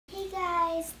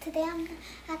Today I'm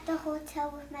at the hotel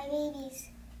with my babies.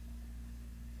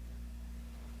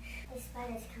 This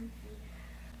bed is comfy.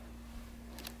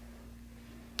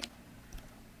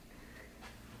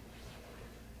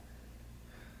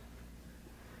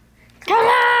 Come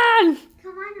on!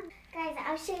 Come on, guys,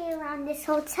 I'll show you around this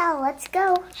hotel. Let's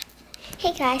go.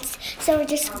 Hey guys, so we're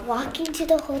just walking to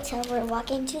the hotel. We're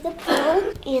walking to the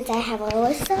pool, and I have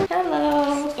Alyssa.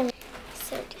 Hello. And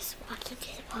so we're just walking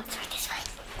to the pool. It's right this way.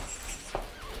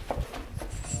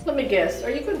 Let me guess.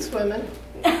 Are you going swimming?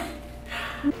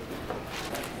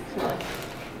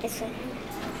 This way.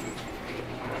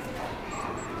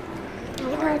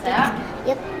 Like that?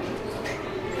 Yep.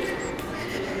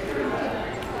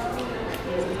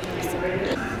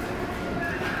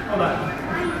 Hold on.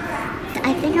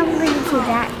 I think I'm going to do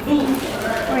that thing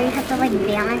where you have to like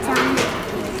balance on.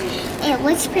 It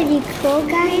looks pretty cool,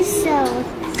 guys, so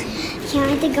can't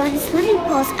wait to go in the swimming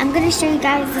pools. I'm going to show you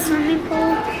guys the swimming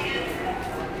pool.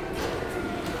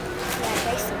 Yeah,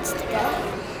 bracelets to go.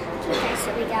 Okay, so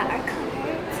we got our cards.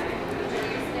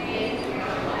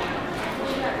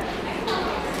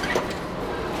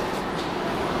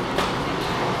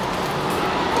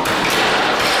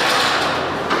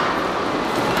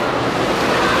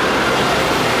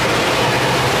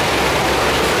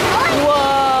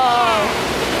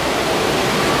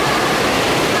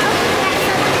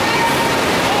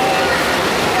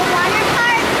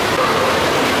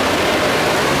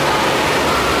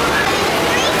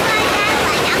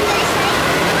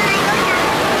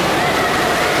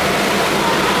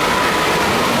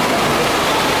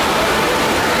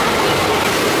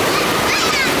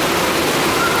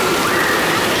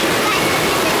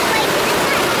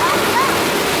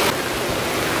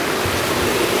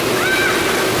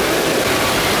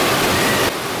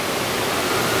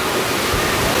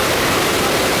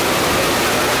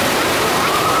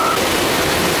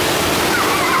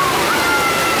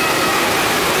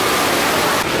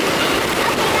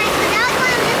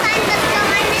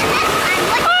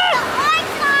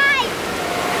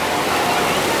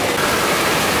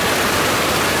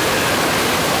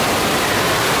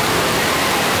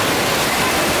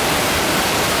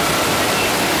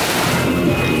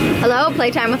 Hello,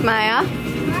 Playtime with Maya.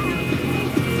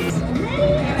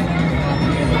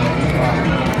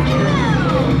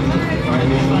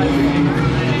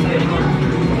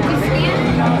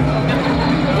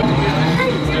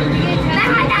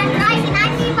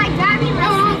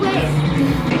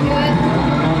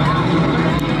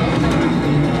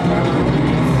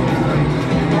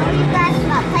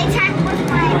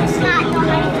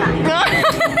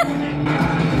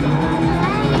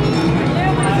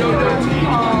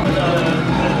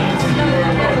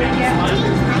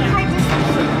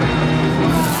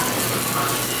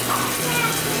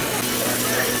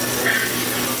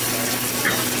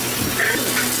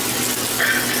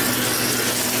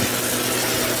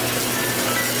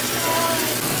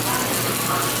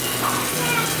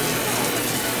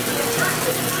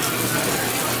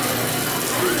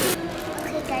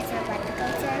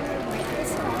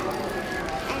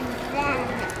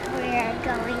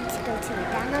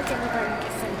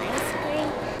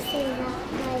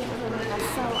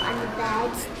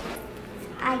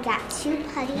 I got 2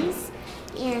 putties,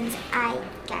 and I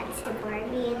got the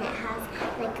Barbie, and it has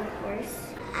like a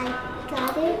horse. I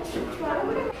got it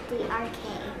from the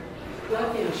arcade. We're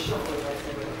going to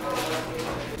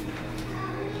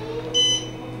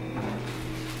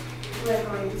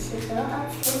go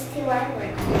upstairs to our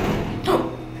room.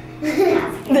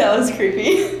 That was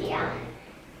creepy. Yeah.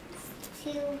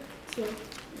 2, 2,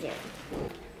 0.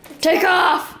 Take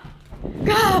off!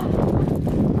 Go!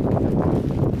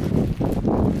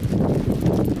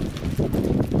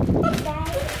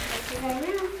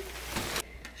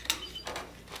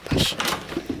 Push.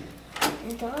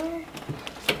 The door.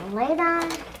 Lay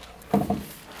down. Okay.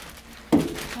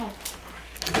 I'm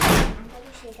going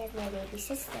to show you guys my baby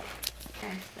sister.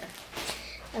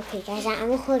 Okay, guys, I'm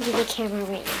going to hold you the camera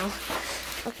right now.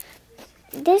 Okay.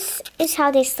 This is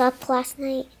how they slept last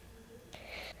night.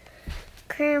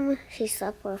 Krim, she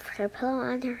slept with her pillow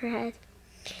on her head.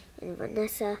 And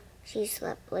Vanessa, she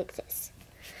slept like this.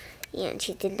 And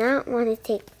she did not want to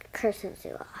take her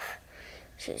swimsuit off.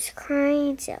 She was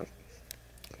crying, so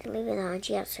leave it on.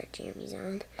 She has her jammies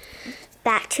on.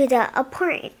 Back to the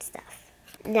important stuff.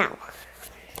 Now,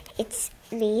 it's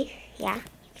me. Yeah, you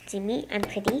can see me. I'm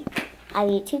pretty. I have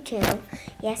a YouTube channel.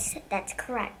 Yes, that's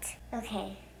correct.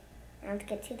 Okay, now let's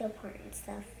get to the important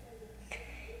stuff.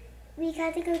 We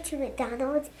got to go to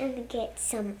McDonald's and get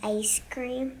some ice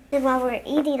cream. And while we're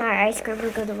eating our ice cream,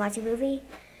 we're going to watch a movie.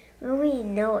 We don't really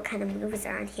know what kind of movies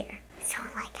are on here. So,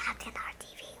 like, Captain